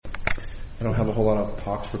I don't have a whole lot of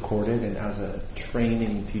talks recorded, and as a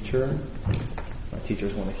training teacher, my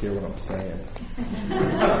teachers want to hear what I'm saying.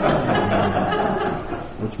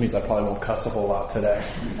 Which means I probably won't cuss a whole lot today.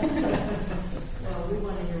 Well, we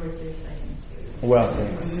want to hear what you're saying too. Well,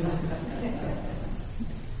 thanks.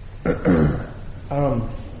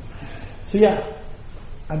 So yeah,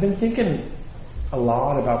 I've been thinking a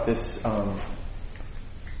lot about this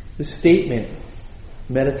this statement,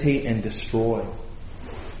 meditate and destroy,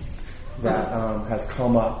 that has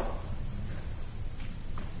come up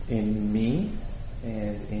in me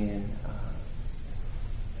and in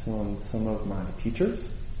some of my teachers.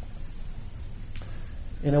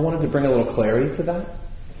 And I wanted to bring a little clarity to that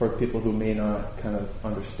for people who may not kind of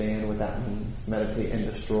understand what that means, meditate and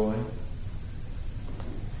destroy.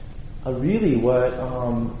 Really what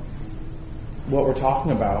we're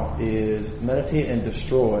talking about is meditate and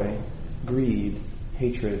destroy greed,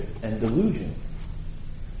 hatred, and delusion.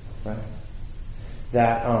 Right?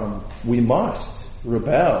 That we must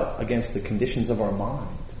rebel against the conditions of our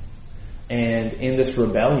mind. And in this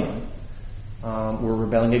rebellion, we're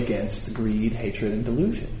rebelling against greed, hatred, and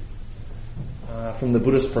delusion. From the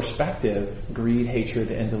Buddhist perspective, greed,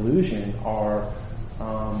 hatred, and delusion are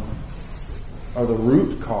the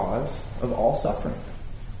root cause of all suffering.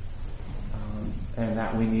 And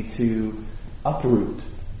that we need to uproot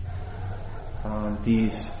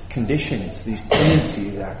these conditions, these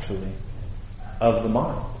tendencies actually, of the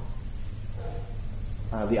mind.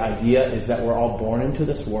 The idea is that we're all born into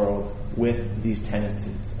this world with these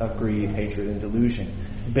tendencies of greed, hatred, and delusion,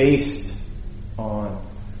 based on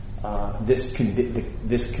this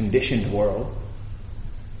conditioned world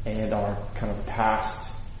and our kind of past,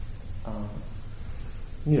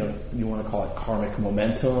 you want to call it karmic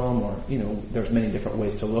momentum, or there's many different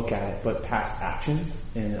ways to look at it, but past actions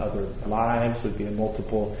in other lives would be a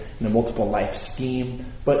multiple life scheme.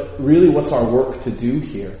 But really, what's our work to do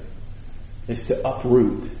here is to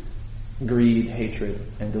uproot greed, hatred,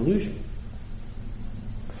 and delusion.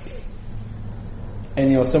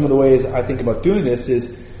 And some of the ways I think about doing this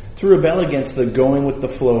is to rebel against the going with the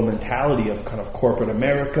flow mentality of kind of corporate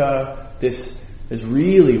America.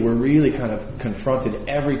 We're really kind of confronted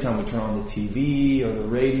every time we turn on the TV or the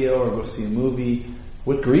radio or go see a movie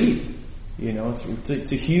with greed.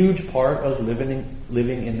 It's a huge part of living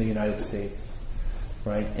in the United States,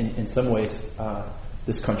 right? And in some ways,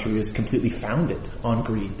 this country is completely founded on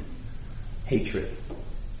greed, hatred,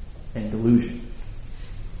 and delusion.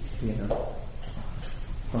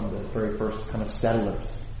 From the very first kind of settlers.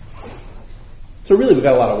 So really, we've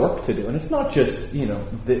got a lot of work to do, and it's not just the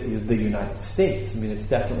United States. I mean, it's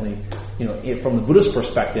definitely from the Buddhist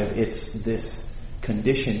perspective, it's this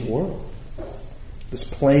conditioned world, this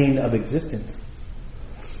plane of existence.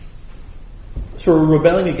 So we're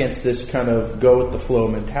rebelling against this kind of go with the flow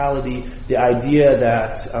mentality, the idea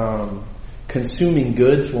that consuming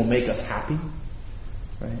goods will make us happy,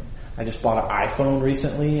 right? I just bought an iPhone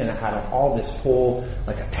recently, and I had all this whole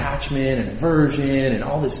attachment and aversion and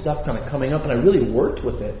all this stuff kind of coming up, and I really worked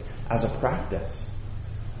with it as a practice.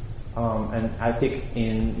 And I think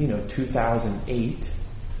in 2008,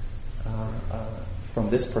 from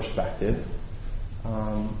this perspective,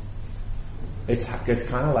 it's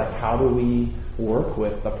kind of like, how do we work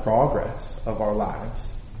with the progress of our lives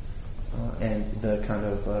and the kind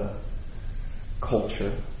of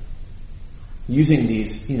culture, using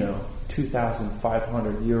these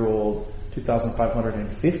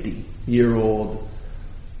 2,550-year-old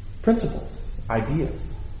principles, ideas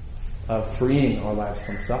of freeing our lives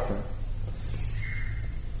from suffering.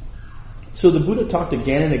 So the Buddha talked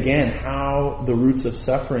again and again how the roots of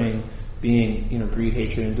suffering, being greed,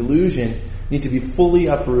 hatred, and delusion, need to be fully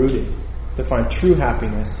uprooted to find true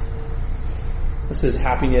happiness. This is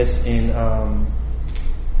happiness in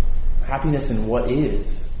what is,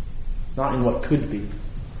 not in what could be.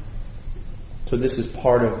 So this is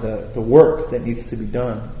part of the work that needs to be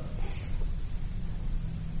done.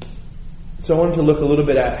 So I wanted to look a little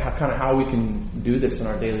bit at how we can do this in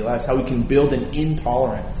our daily lives, how we can build an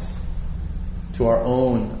intolerance to our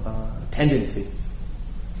own tendencies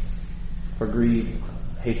for greed,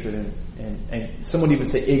 hatred, and some would even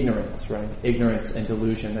say ignorance, right? Ignorance and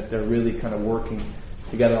delusion, that they're really kind of working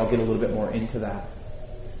together. I'll get a little bit more into that.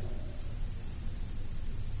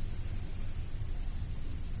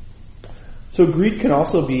 So greed can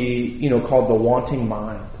also be, called the wanting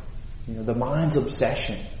mind. The mind's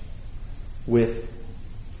obsession with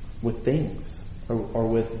things or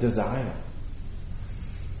with desire.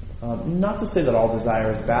 Not to say that all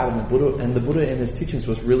desire is bad, and the Buddha in his teachings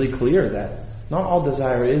was really clear that not all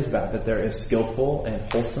desire is bad, that there is skillful and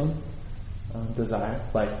wholesome desire,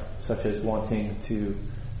 such as wanting to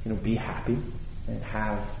be happy and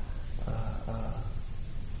have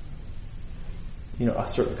a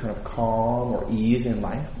certain kind of calm or ease in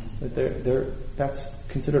life. That's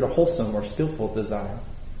considered a wholesome or skillful desire.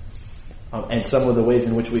 And some of the ways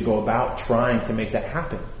in which we go about trying to make that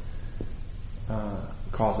happen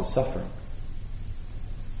causes suffering.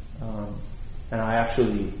 And I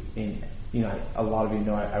actually, a lot of you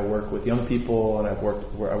know I work with young people, and I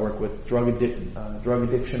work with drug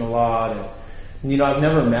addiction a lot, and I've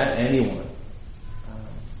never met anyone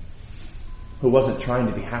who wasn't trying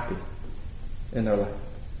to be happy in their life.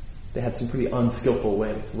 They had some pretty unskillful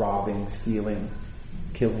ways, robbing, stealing,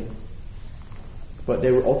 killing. But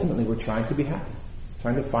they ultimately were trying to be happy,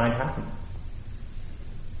 trying to find happiness.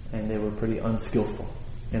 And they were pretty unskillful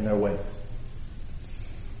in their ways.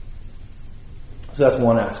 So that's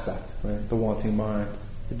one aspect, right? The wanting mind,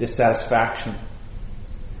 the dissatisfaction.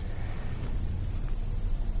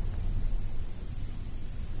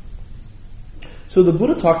 So the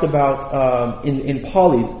Buddha talked about, in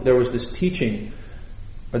Pali, there was this teaching,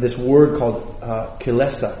 or this word called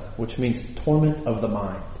kilesa, which means torment of the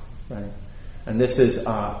mind, right? And this is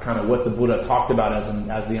kind of what the Buddha talked about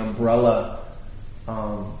as the umbrella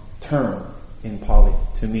term in Pali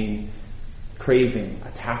to mean craving,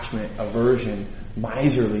 attachment, aversion,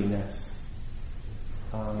 miserliness.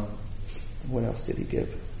 What else did he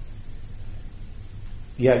give?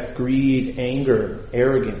 Yeah, greed, anger,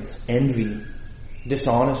 arrogance, envy,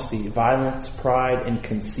 dishonesty, violence, pride, and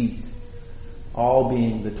conceit. All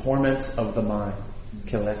being the torments of the mind,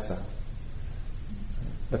 kilesa.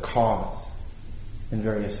 The cause in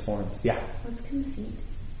various forms. Yeah. What's conceit?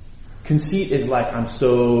 Conceit is like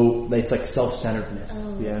it's like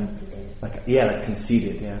self-centeredness. Yeah. Like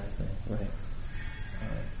conceited, yeah. Right.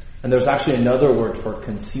 And there's actually another word for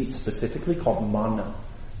conceit specifically called mana.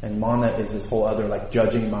 And mana is this whole other like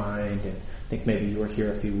judging mind, and I think maybe you were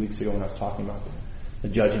here a few weeks ago when I was talking about the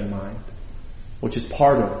judging mind, which is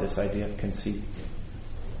part of this idea of conceit.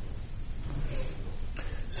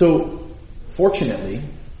 So, fortunately,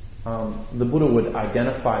 the Buddha would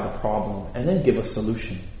identify the problem and then give a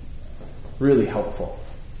solution. Really helpful.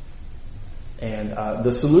 And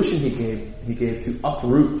the solution he gave to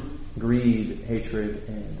uproot greed, hatred,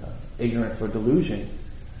 and ignorance or delusion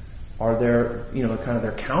are their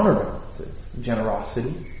counterbalances.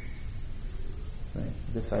 Generosity, right?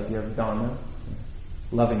 This idea of dana,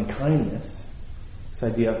 loving kindness, this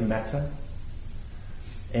idea of metta,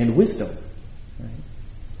 and wisdom, right?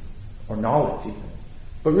 Or knowledge even.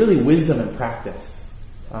 But really wisdom and practice.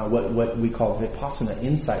 What we call vipassana,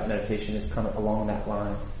 insight meditation, is kind of along that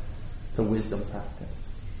line. It's a wisdom practice.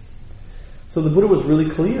 So the Buddha was really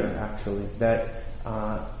clear, actually, that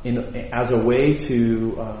as a way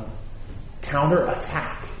to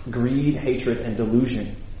counterattack greed, hatred, and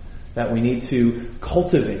delusion, that we need to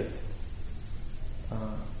cultivate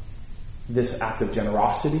this act of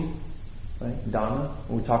generosity, right? Dana.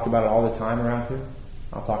 We talk about it all the time around here.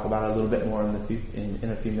 I'll talk about it a little bit more in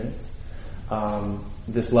a few minutes.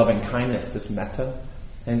 This loving kindness, this metta,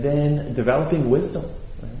 and then developing wisdom,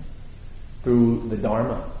 right? Through the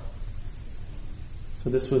Dharma. So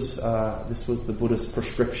this was the Buddha's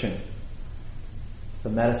prescription, the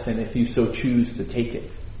medicine, if you so choose to take it.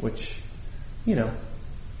 Which,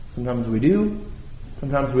 sometimes we do,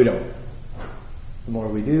 sometimes we don't. The more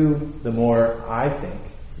we do, the more I think,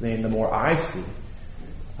 the more I see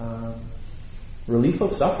relief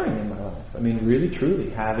of suffering in my life. I mean, really, truly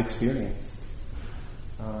have experienced.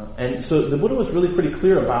 And so the Buddha was really pretty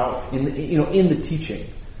clear about in the teaching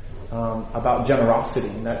about generosity,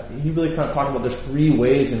 and that he really kind of talked about there's three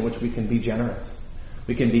ways in which we can be generous.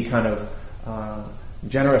 We can be kind of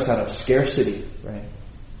generous out of scarcity, right?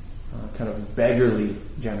 Kind of beggarly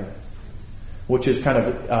generous, which is kind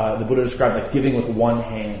of the Buddha described like giving with one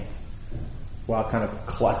hand, while kind of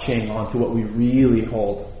clutching onto what we really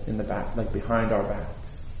hold in the back, like behind our backs.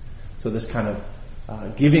 So this kind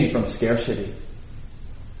of giving from scarcity.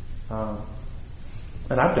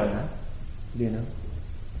 And I've done that,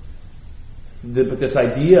 But this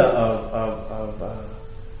idea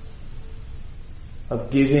of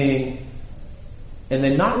giving, and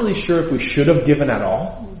then not really sure if we should have given at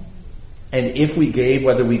all, and if we gave,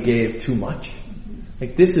 whether we gave too much.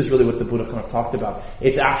 Like this is really what the Buddha kind of talked about.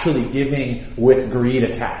 It's actually giving with greed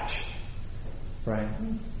attached, right?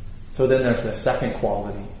 So then there's the second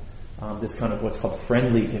quality, this kind of what's called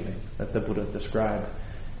friendly giving that the Buddha described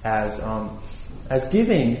as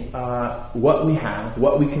giving what we have,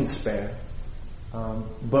 what we can spare,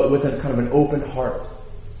 but with a kind of an open heart.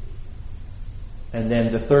 And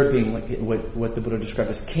then the third being what the Buddha described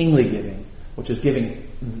as kingly giving, which is giving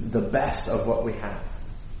the best of what we have.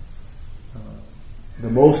 the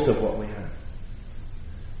most of what we have.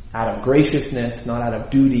 Out of graciousness, not out of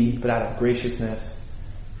duty, but out of graciousness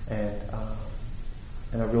and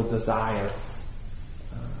a real desire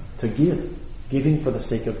to give. Giving for the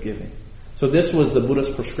sake of giving. So this was the Buddha's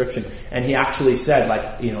prescription. And he actually said,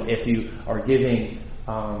 if you are giving,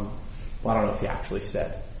 I don't know if he actually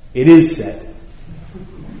said. It is said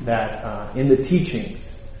that in the teachings,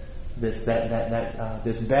 this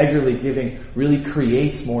beggarly giving really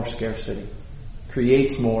creates more scarcity,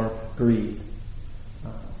 creates more greed.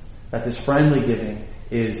 That this friendly giving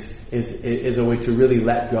is a way to really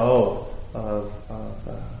let go of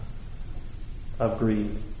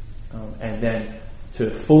greed, and then to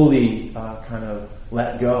fully kind of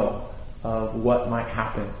let go of what might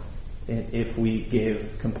happen if we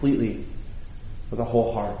give completely with a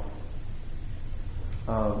whole heart.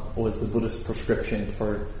 Was the Buddhist prescription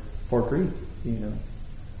for greed,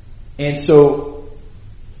 And so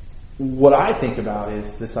what I think about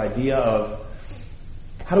is this idea of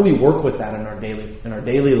how do we work with that in our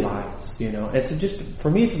daily lives, It's just, for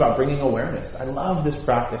me, it's about bringing awareness. I love this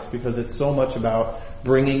practice because it's so much about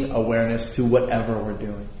bringing awareness to whatever we're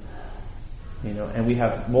doing, and we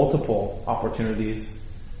have multiple opportunities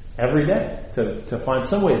every day to find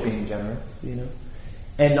some way of being generous,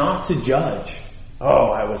 and not to judge.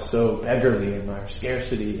 Oh, I was so beggarly in my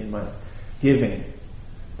scarcity, in my giving.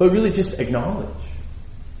 But really just acknowledge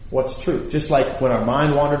what's true. Just like when our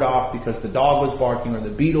mind wandered off because the dog was barking or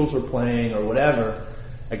the Beatles were playing or whatever,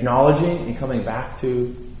 acknowledging and coming back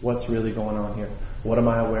to what's really going on here. What am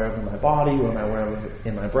I aware of in my body? What am I aware of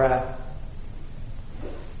in my breath?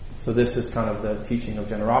 So this is kind of the teaching of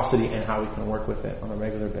generosity and how we can work with it on a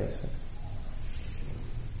regular basis.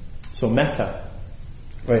 So metta,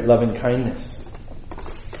 right, loving kindness.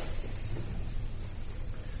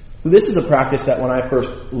 So this is a practice that when I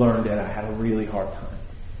first learned it, I had a really hard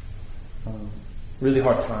time. Really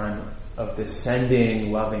hard time of this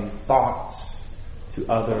sending loving thoughts to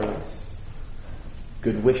others,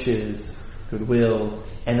 good wishes, goodwill,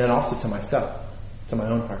 and then also to myself, to my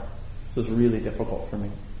own heart. It was really difficult for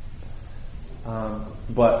me.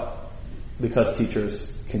 But because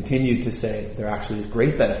teachers continued to say there actually is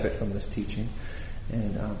great benefit from this teaching,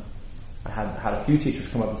 and I had a few teachers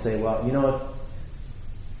come up and say, well,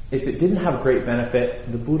 if it didn't have great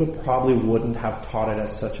benefit, the Buddha probably wouldn't have taught it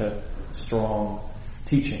as such a strong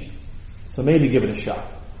teaching. So maybe give it a shot.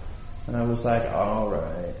 And I was like, all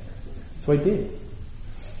right. So I did.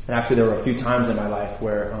 And actually there were a few times in my life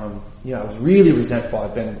where, I was really resentful.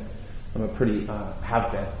 have been a pretty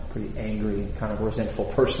angry and kind of resentful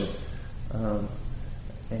person.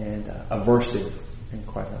 And aversive in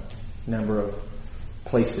quite a number of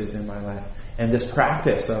places in my life. And this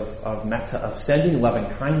practice of metta, of sending loving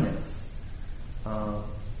kindness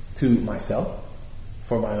to myself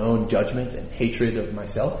for my own judgment and hatred of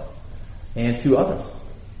myself, and to others,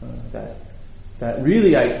 that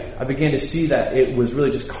really I began to see that it was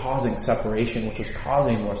really just causing separation, which was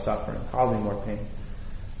causing more suffering, causing more pain.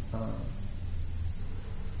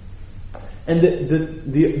 And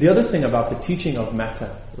the other thing about the teaching of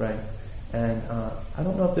metta, right? And I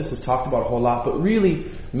don't know if this is talked about a whole lot, but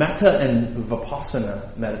really metta and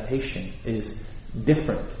vipassana meditation is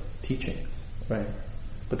different teachings, right?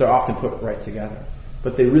 But they're often put right together.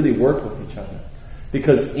 But they really work with each other.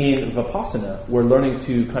 Because in vipassana, we're learning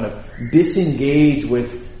to kind of disengage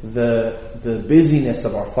with the busyness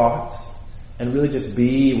of our thoughts and really just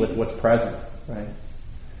be with what's present, right?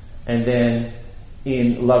 And then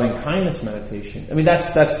in loving kindness meditation,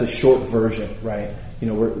 that's the short version, right?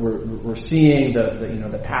 We're seeing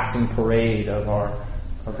the passing parade of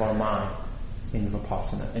our mind in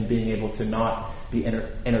vipassana and being able to not be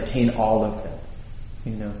entertain all of them,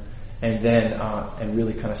 and then and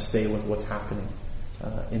really kind of stay with what's happening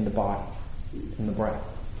in the body, in the breath.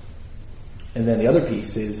 And then the other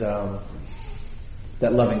piece is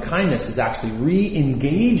that loving kindness is actually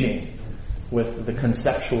re-engaging with the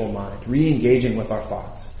conceptual mind, re-engaging with our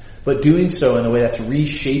thoughts, but doing so in a way that's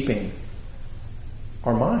reshaping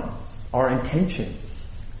our minds, our intention,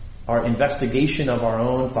 our investigation of our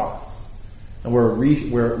own thoughts, and we're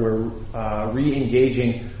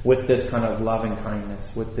re-engaging with this kind of loving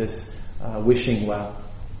kindness, with this wishing well,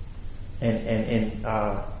 and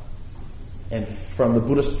from the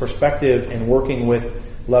Buddhist perspective, and working with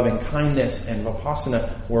loving kindness and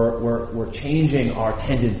vipassana, we're changing our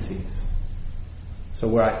tendencies. So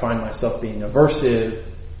where I find myself being aversive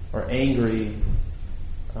or angry,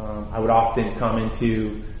 I would often come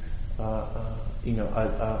into,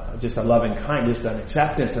 just a loving kindness, just an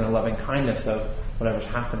acceptance and a loving kindness of whatever's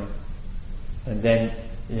happening, and then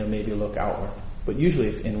maybe look outward. But usually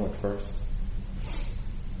it's inward first.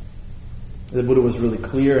 The Buddha was really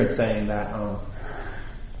clear in saying that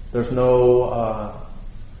there's no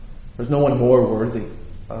one more worthy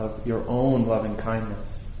of your own loving kindness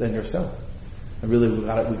than yourself. And really, we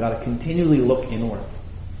got to continually look inward.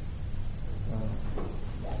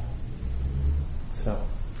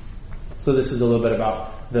 So this is a little bit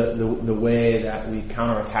about the way that we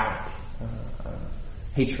counterattack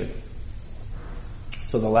hatred.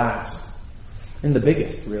 So the last, and the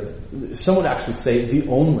biggest, really, some would actually say the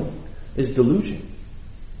only, is delusion.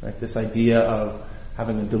 Right? This idea of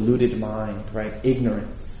having a deluded mind, right?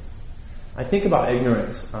 Ignorance. I think about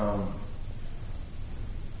ignorance. I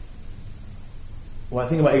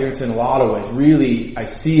think about ignorance in a lot of ways. Really, I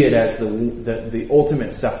see it as the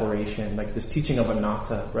ultimate separation, like this teaching of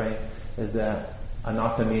anatta, right? Is that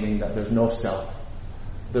anatta meaning that there's no self.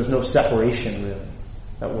 There's no separation, really.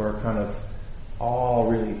 That we're kind of all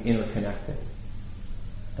really interconnected.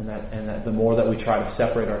 And that the more that we try to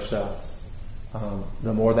separate ourselves,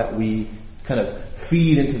 the more that we kind of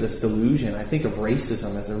feed into this delusion. I think of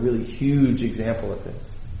racism as a really huge example of this.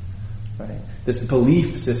 Right? This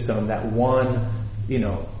belief system that one,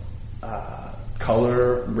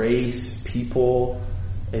 color, race, people,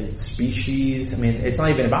 species. I mean, it's not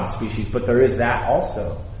even about species, but there is that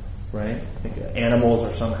also, right? I think animals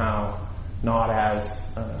are somehow not as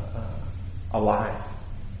alive,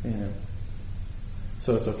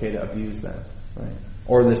 so it's okay to abuse them, right?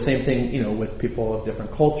 Or the same thing, with people of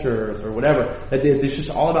different cultures or whatever. It's just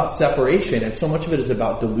all about separation, and so much of it is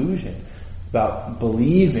about delusion, about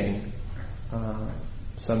believing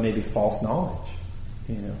some maybe false knowledge,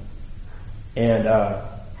 And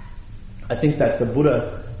I think that the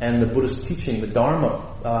Buddha and the Buddhist teaching, the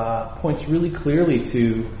Dharma, points really clearly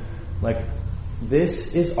to,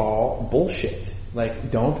 this is all bullshit.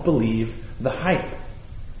 Don't believe the hype,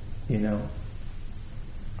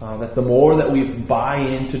 that the more that we buy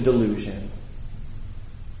into delusion,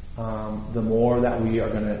 the more that we are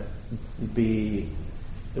going to be,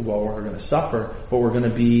 we're going to suffer, but we're going to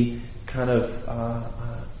be kind of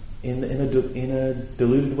in a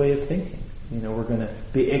deluded way of thinking. We're going to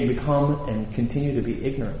become and continue to be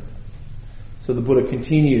ignorant. So the Buddha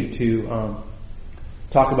continued to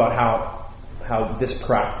talk about how this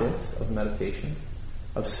practice of meditation,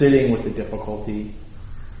 of sitting with the difficulty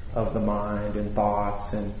of the mind and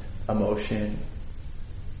thoughts and emotion,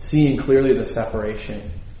 seeing clearly the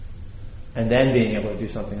separation, and then being able to do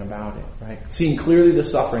something about it, right? Seeing clearly the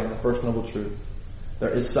suffering, the first noble truth. There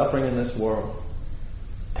is suffering in this world.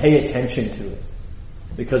 Pay attention to it,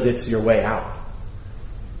 because it's your way out.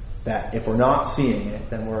 That if we're not seeing it,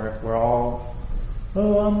 then we're all,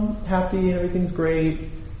 I'm happy and everything's great.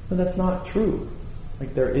 But that's not true.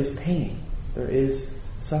 There is pain. There is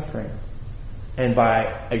suffering. And by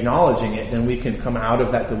acknowledging it, then we can come out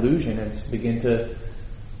of that delusion and begin to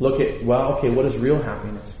look at, what does real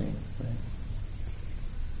happiness mean? Right?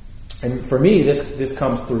 And for me, this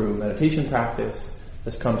comes through meditation practice.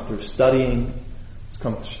 This comes through studying. This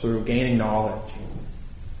comes through gaining knowledge.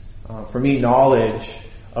 For me, knowledge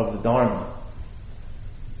of the Dharma,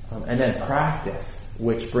 and then practice,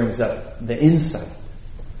 which brings up the insight,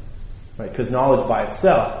 right? Because knowledge by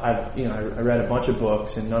itself, I read a bunch of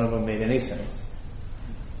books and none of them made any sense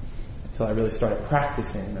until I really started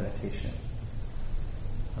practicing meditation,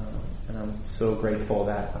 and I'm so grateful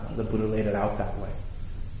that the Buddha laid it out that way.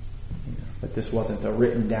 That this wasn't a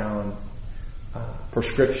written down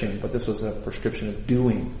prescription, but this was a prescription of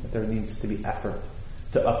doing. That there needs to be effort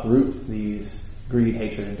to uproot these greed,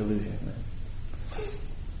 hatred, and delusion.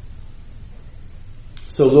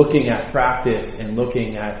 So looking at practice and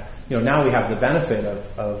looking at, now we have the benefit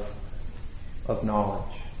of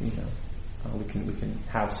knowledge. We can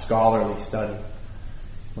have scholarly study,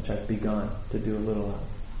 which I've begun to do a little of.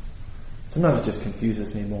 Sometimes it just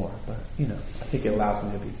confuses me more, but I think it allows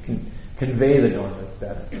me to convey the Dharma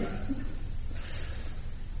better.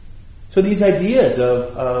 So these ideas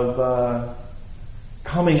of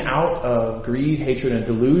coming out of greed, hatred, and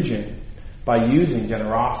delusion by using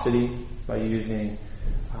generosity, by using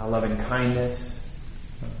loving kindness,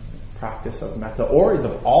 practice of metta, or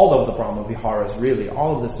all of the Brahma Viharas, really,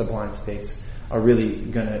 all of the sublime states are really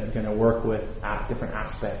gonna work with different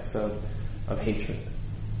aspects of hatred.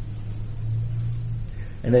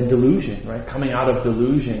 And then delusion, right? Coming out of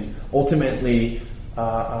delusion, ultimately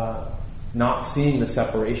not seeing the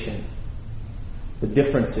separation, the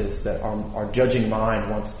differences that our judging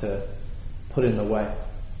mind wants to put in the way.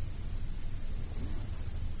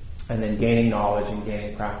 And then gaining knowledge and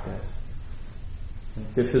gaining practice.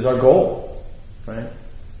 This is our goal, right?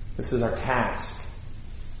 This is our task,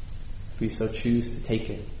 if we so choose to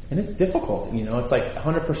take it. And it's difficult, it's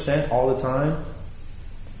 100% all the time.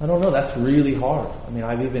 I don't know. That's really hard. I mean,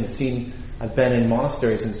 I've been in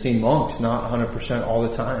monasteries and seen monks not 100% all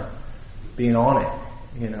the time, being on it,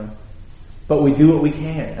 But we do what we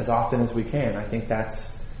can as often as we can. I think that's,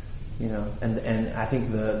 and I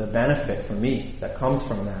think the benefit for me that comes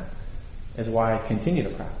from that is why I continue to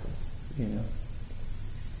practice,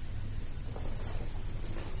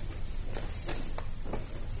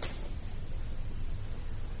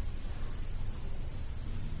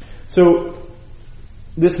 So,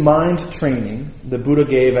 this mind training the Buddha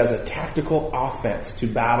gave as a tactical offense to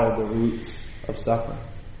battle the roots of suffering.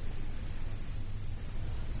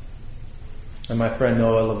 And my friend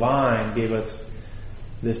Noah Levine gave us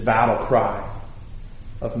this battle cry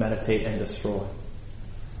of meditate and destroy.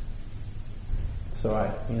 So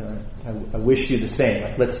I wish you the same.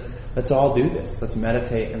 Like let's all do this. Let's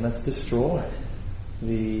meditate and let's destroy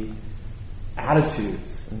the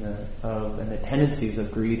attitudes and the tendencies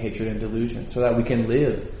of greed, hatred, and delusion, so that we can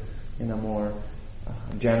live in a more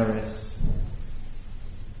generous,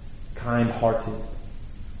 kind-hearted,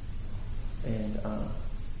 and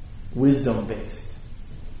wisdom-based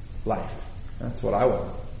life. That's what I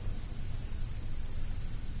want.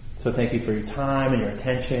 So thank you for your time and your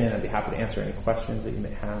attention. I'd be happy to answer any questions that you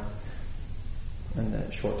may have in the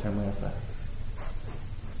short time we have left.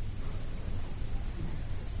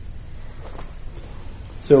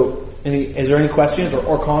 So, is there any questions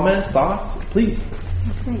or comments, thoughts? Please.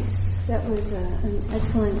 Thanks. That was an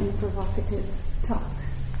excellent and provocative talk.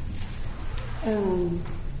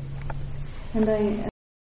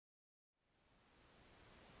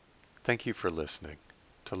 Thank you for listening.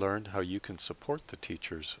 To learn how you can support the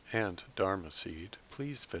teachers and Dharma Seed,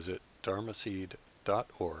 please visit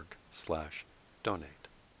dharmaseed.org/donate.